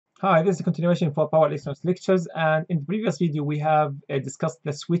Hi, this is a continuation for power electronics lectures, and in the previous video we have discussed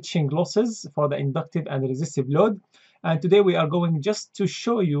the switching losses for the inductive and resistive load, and today we are going just to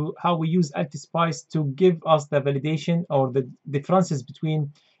show you how we use LTSpice to give us the validation or the differences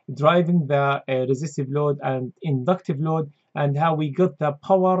between driving the resistive load and inductive load, and how we got the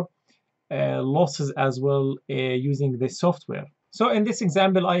power losses as well using the software. So in this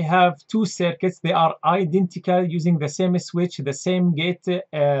example, I have two circuits. They are identical using the same switch, the same gate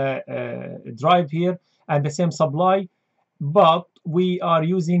drive here, and the same supply. But we are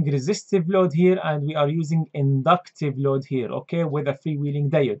using resistive load here, and we are using inductive load here, okay, with a freewheeling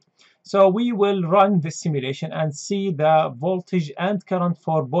diode. So we will run this simulation and see the voltage and current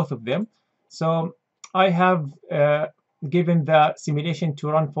for both of them. So I have given the simulation to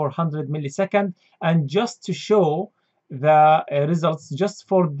run for 100 milliseconds, and just to show the results just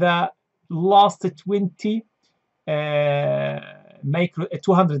for the last 20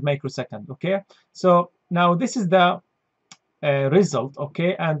 200 microsecond. Okay, so now this is the result.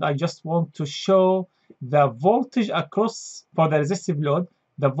 Okay, and I just want to show the voltage across for the resistive load,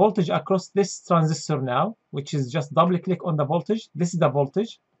 the voltage across this transistor now, which is just double click on the voltage. This is the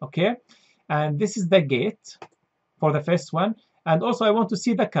voltage. Okay, and this is the gate for the first one, and also I want to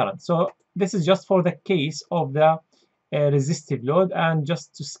see the current. So this is just for the case of the resistive load, and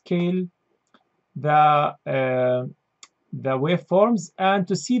just to scale the waveforms and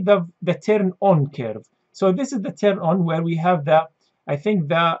to see the turn on curve. So this is the turn on where we have the, I think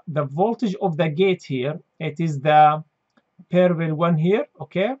the voltage of the gate here, it is the parallel one here.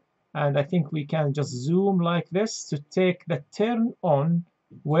 Okay, and I think we can just zoom like this to take the turn on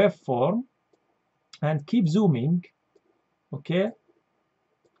waveform and keep zooming. Okay,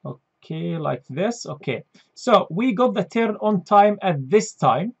 like this. Okay, so we got the turn on time at this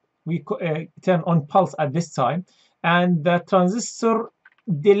time. We turn on pulse at this time, and the transistor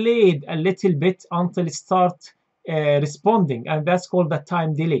delayed a little bit until it start responding, and that's called the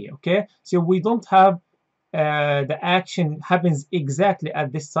time delay. Okay, so we don't have the action happens exactly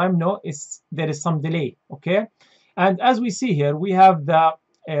at this time. No, there is some delay. Okay, and as we see here, we have the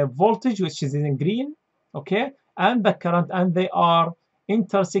voltage, which is in green. Okay, and the current, and they are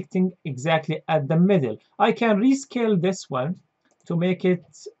intersecting exactly at the middle. I can rescale this one to make it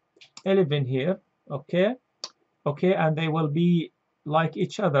 11 here. Okay, and they will be like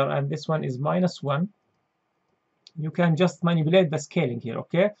each other, and this one is -1. You can just manipulate the scaling here.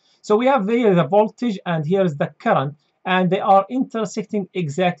 Okay, so we have here the voltage, and here is the current, and they are intersecting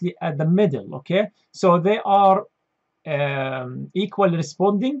exactly at the middle. Okay, so they are equally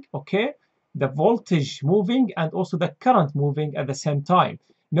responding. Okay, the voltage moving and also the current moving at the same time.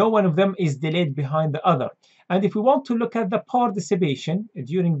 No one of them is delayed behind the other. And if we want to look at the power dissipation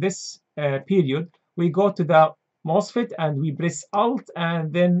during this period, we go to the MOSFET and we press Alt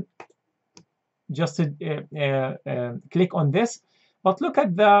and then just click on this. But look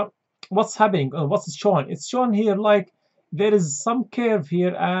at what's happening, what's shown. It's shown here like there is some curve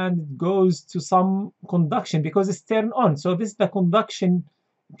here, and it goes to some conduction because it's turned on. So this is the conduction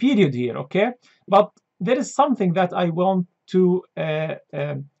period here. Okay, but there is something that I want to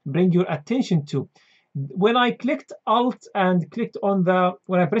bring your attention to. When I clicked Alt and clicked on the,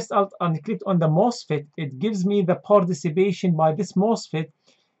 when I pressed Alt and clicked on the MOSFET, it gives me the power dissipation by this MOSFET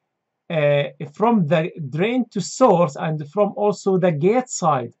from the drain to source and from also the gate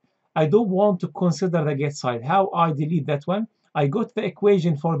side. I don't want to consider the gate side. How I delete that one? I go to the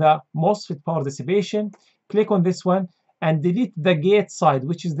equation for the MOSFET power dissipation, click on this one, and delete the gate side,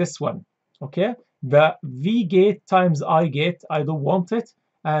 which is this one. Okay, the V gate times I gate, I don't want it,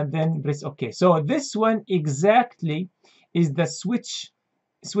 and then press OK. So this one exactly is the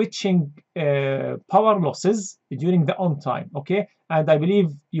switching power losses during the on time. Okay, and I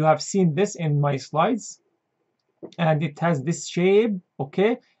believe you have seen this in my slides, and it has this shape.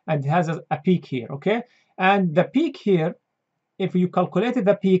 Okay, and it has a peak here. Okay, and the peak here, if you calculated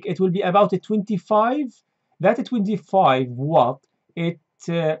the peak, it will be about a 25. That 25 watt,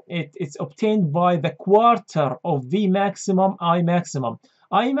 it's obtained by the quarter of V maximum I maximum.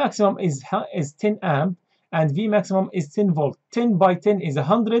 I maximum is 10 amp, and V maximum is 10 volt. 10 by 10 is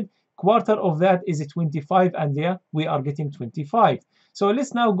 100. Quarter of that is 25, and there we are getting 25. So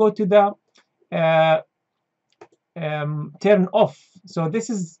let's now go to the turn off. So this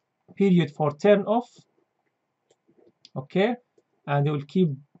is period for turn off. Okay, and it will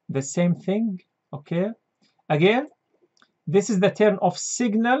keep the same thing. Okay, again, this is the turn off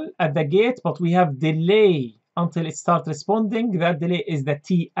signal at the gate, but we have delay until it starts responding. That delay is the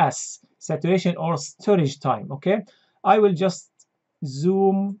TS, saturation or storage time. Okay, I will just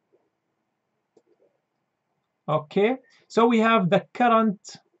zoom. Okay, so we have the current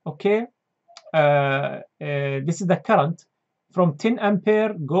okay, this is the current from 10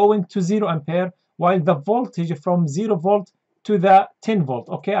 ampere going to 0 ampere, while the voltage from 0 volt to the 10 volt.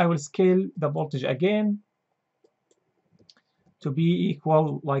 Okay, I will scale the voltage again to be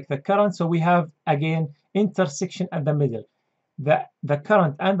equal like the current. So we have again intersection at the middle. The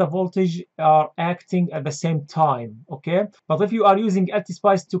current and the voltage are acting at the same time. Okay, but if you are using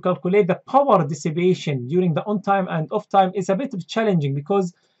LTSpice to calculate the power dissipation during the on time and off time, it's a bit challenging,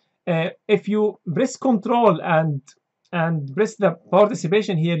 because if you press control and press the power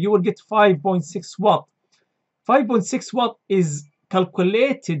dissipation here, you will get 5.6 watt. 5.6 watt is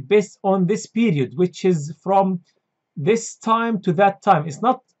calculated based on this period, which is from this time to that time. It's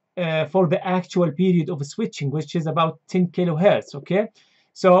not for the actual period of switching, which is about 10 kilohertz. Okay,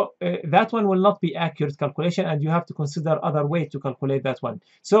 so that one will not be accurate calculation, and you have to consider other way to calculate that one.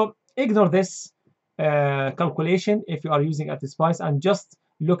 So ignore this calculation if you are using LTSpice, and just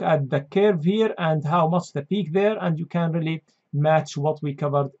look at the curve here and how much the peak there, and you can really match what we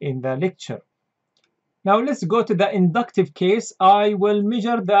covered in the lecture. Now let's go to the inductive case. I will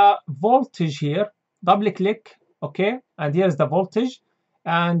measure the voltage here, double click, okay, and here's the voltage,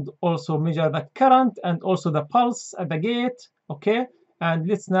 and also measure the current and also the pulse at the gate, okay. And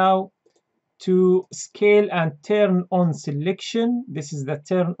let's now to scale and turn on selection. This is the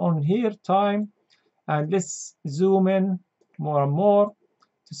turn on here time, and let's zoom in more and more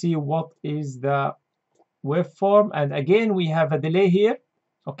to see what is the waveform. And again we have a delay here,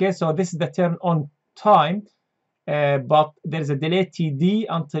 okay. So this is the turn on time, but there's a delay TD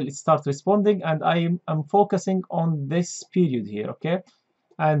until it starts responding, and I'm focusing on this period here, okay,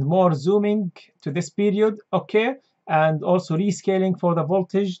 and more zooming to this period, okay, and also rescaling for the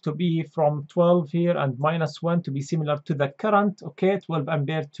voltage to be from 12 here and -1 to be similar to the current, okay, 12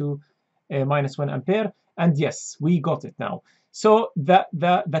 ampere to -1 ampere, and yes, we got it now. So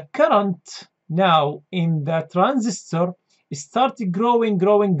the current now in the transistor started growing,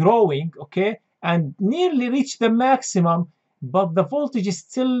 okay, and nearly reached the maximum, but the voltage is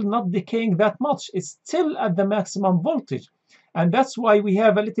still not decaying that much. It's still at the maximum voltage, and that's why we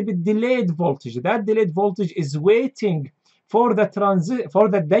have a little bit delayed voltage. That delayed voltage is waiting for the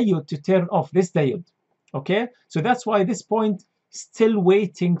diode to turn off, this diode, okay. So that's why this point still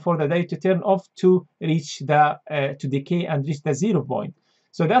waiting for the diode to turn off to reach the to decay and reach the 0 point.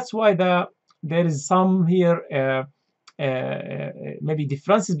 So that's why there is some here maybe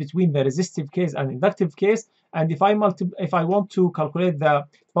differences between the resistive case and inductive case. And if I want to calculate the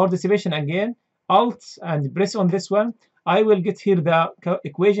power dissipation again, Alt and press on this one, I will get here the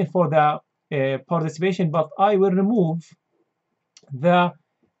equation for the power dissipation, but I will remove the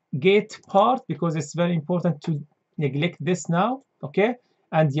gate part because it's very important to neglect this now, okay.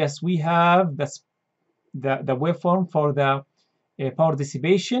 And yes, we have the waveform for the power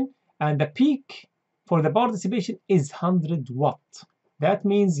dissipation, and the peak for the power dissipation is 100 watt. That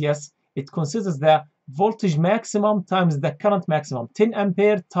means, yes, it considers the voltage maximum times the current maximum, 10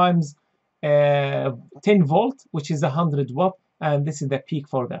 ampere times 10 volt, which is 100 watt, and this is the peak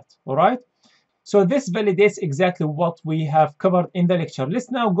for that. All right, so this validates exactly what we have covered in the lecture. Let's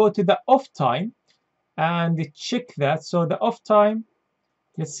now go to the off time and check that. So the off time,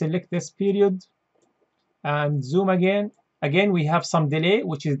 let's select this period and zoom again. Again, we have some delay,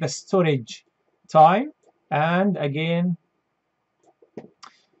 which is the storage time, and again,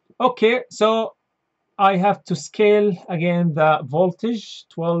 okay, so I have to scale again the voltage,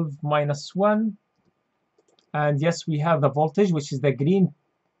 12 -1, and yes, we have the voltage, which is the green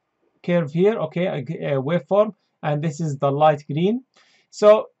curve here, okay, a waveform, and this is the light green.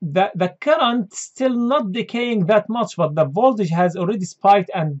 So the current still not decaying that much, but the voltage has already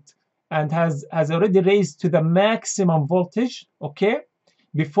spiked and has already raised to the maximum voltage, okay,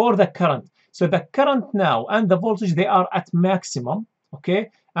 before the current. So the current now and the voltage, they are at maximum,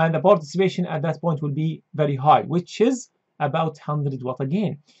 okay, and the power dissipation at that point will be very high, which is about 100 watt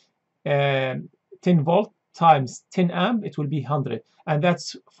again. 10 volt times 10 amp, it will be 100, and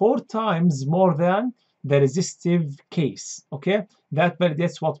that's 4 times more than the resistive case, okay.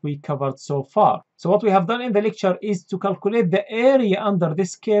 That's what we covered so far. So what we have done in the lecture is to calculate the area under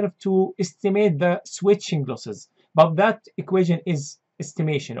this curve to estimate the switching losses, but that equation is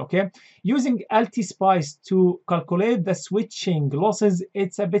estimation, okay. Using LTSpice to calculate the switching losses,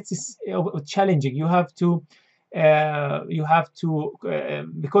 it's a bit challenging. You have to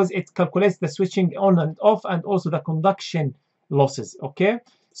because it calculates the switching on and off and also the conduction losses, okay.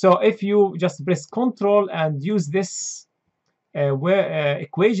 So if you just press Control and use this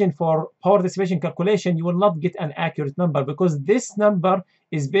equation for power dissipation calculation, you will not get an accurate number, because this number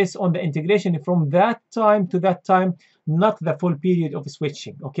is based on the integration from that time to that time not the full period of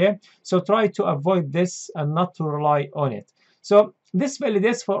switching. Okay, so try to avoid this and not to rely on it. So this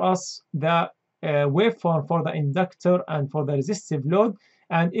validates for us the waveform for the inductor and for the resistive load.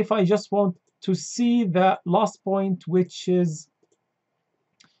 And if I just want to see the last point, which is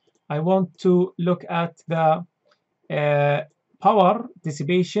I want to look at the power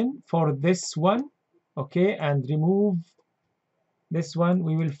dissipation for this one, okay, and remove this one,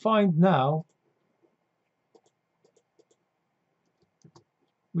 we will find now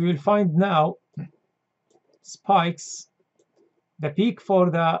spikes, the peak for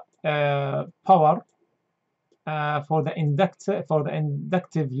the power for the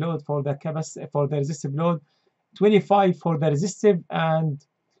inductive load, for the capacitor, for the resistive load, 25 for the resistive and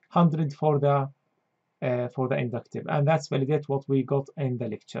 100 for the inductive, and that's validate what we got in the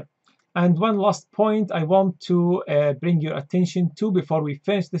lecture. And one last point I want to bring your attention to before we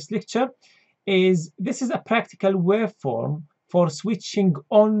finish this lecture is this is a practical waveform for switching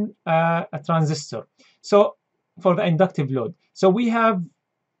on a transistor. So for the inductive load, so we have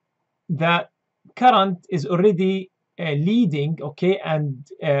the current is already leading, okay, and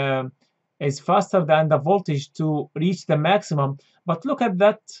is faster than the voltage to reach the maximum. But look at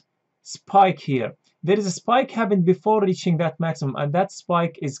that spike here. There is a spike happened before reaching that maximum, and that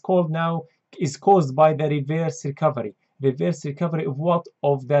spike is caused by the reverse recovery. Reverse recovery of what?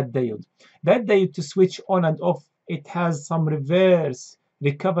 Of that diode. That diode, to switch on and off, it has some reverse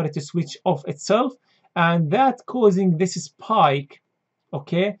recovery to switch off itself, and that causing this spike,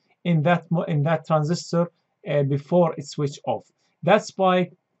 okay, in that transistor before it switch off. That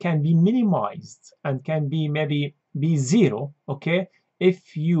spike can be minimized and can be maybe be zero, okay,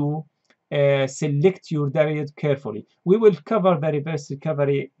 if you select your diode carefully. We will cover the reverse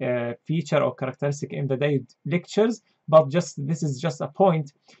recovery feature or characteristic in the diode lectures, but this is just a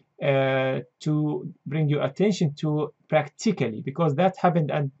point to bring your attention to practically, because that happened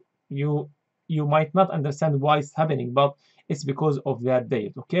and you might not understand why it's happening, but it's because of that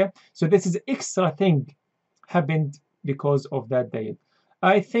diode. Okay, so this is extra thing happened because of that diode.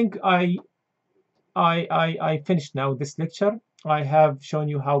 I think I finished now this lecture. I have shown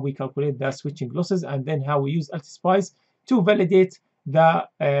you how we calculate the switching losses and then how we use LTSpice to validate the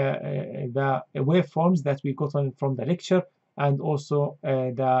waveforms that we got on from the lecture, and also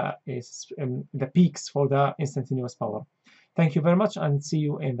the peaks for the instantaneous power. Thank you very much, and see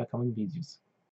you in the coming videos.